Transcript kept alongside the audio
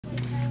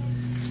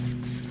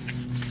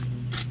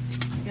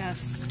gonna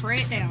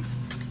spray it down.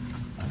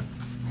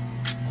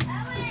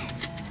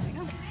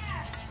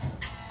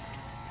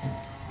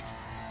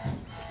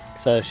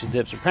 So she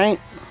dips her paint.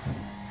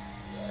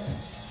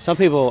 Some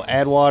people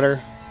add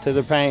water to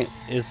their paint.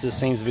 It just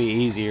seems to be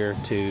easier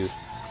to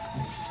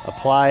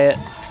apply it.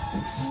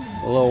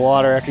 A little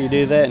water after you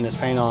do that and just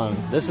paint on.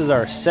 This is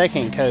our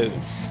second coat.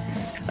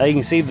 You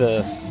can see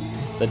the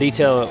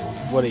detail of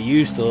what it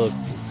used to look,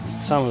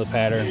 some of the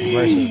pattern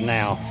versus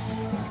now.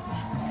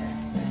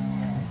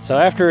 So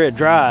after it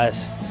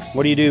dries,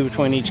 what do you do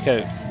between each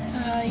coat?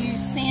 You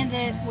sand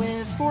it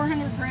with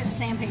 400 grit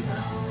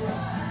sandpaper.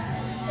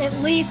 At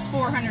least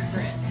 400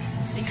 grit.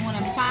 So you want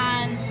a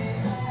fine,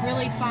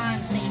 really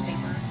fine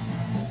sandpaper.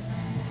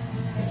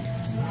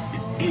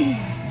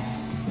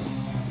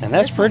 And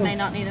that's this pretty. One may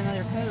not need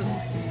another coat.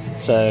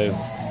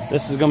 So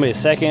this is going to be a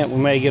second. We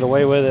may get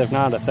away with it, if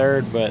not a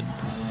third, but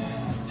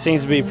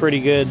seems to be pretty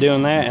good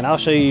doing that. And I'll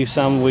show you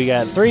some. We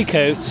got 3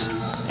 coats,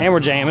 and we're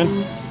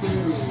jamming.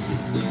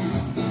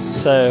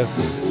 So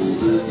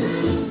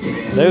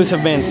those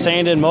have been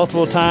sanded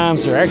multiple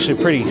times. They're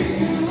actually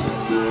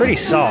pretty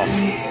soft.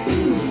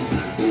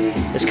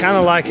 It's kind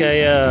of like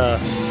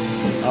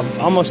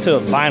almost to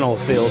a vinyl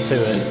feel to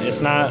it. It's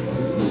not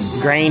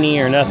grainy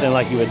or nothing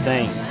like you would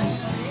think.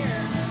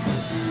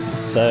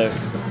 So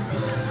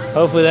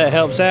hopefully that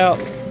helps out.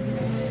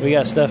 We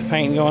got stuff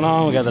painting going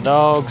on. We got the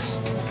dogs.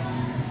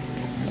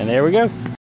 And there we go.